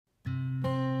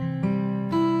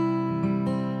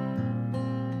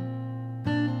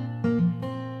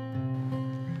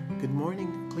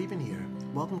here.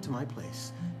 Welcome to my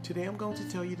place. Today I'm going to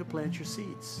tell you to plant your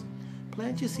seeds.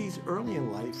 Plant your seeds early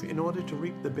in life in order to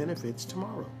reap the benefits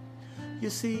tomorrow. You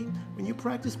see, when you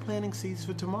practice planting seeds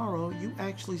for tomorrow, you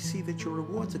actually see that your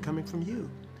rewards are coming from you.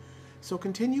 So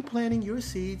continue planting your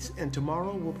seeds and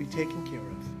tomorrow will be taken care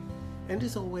of. And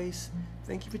as always,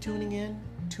 thank you for tuning in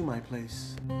to my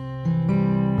place.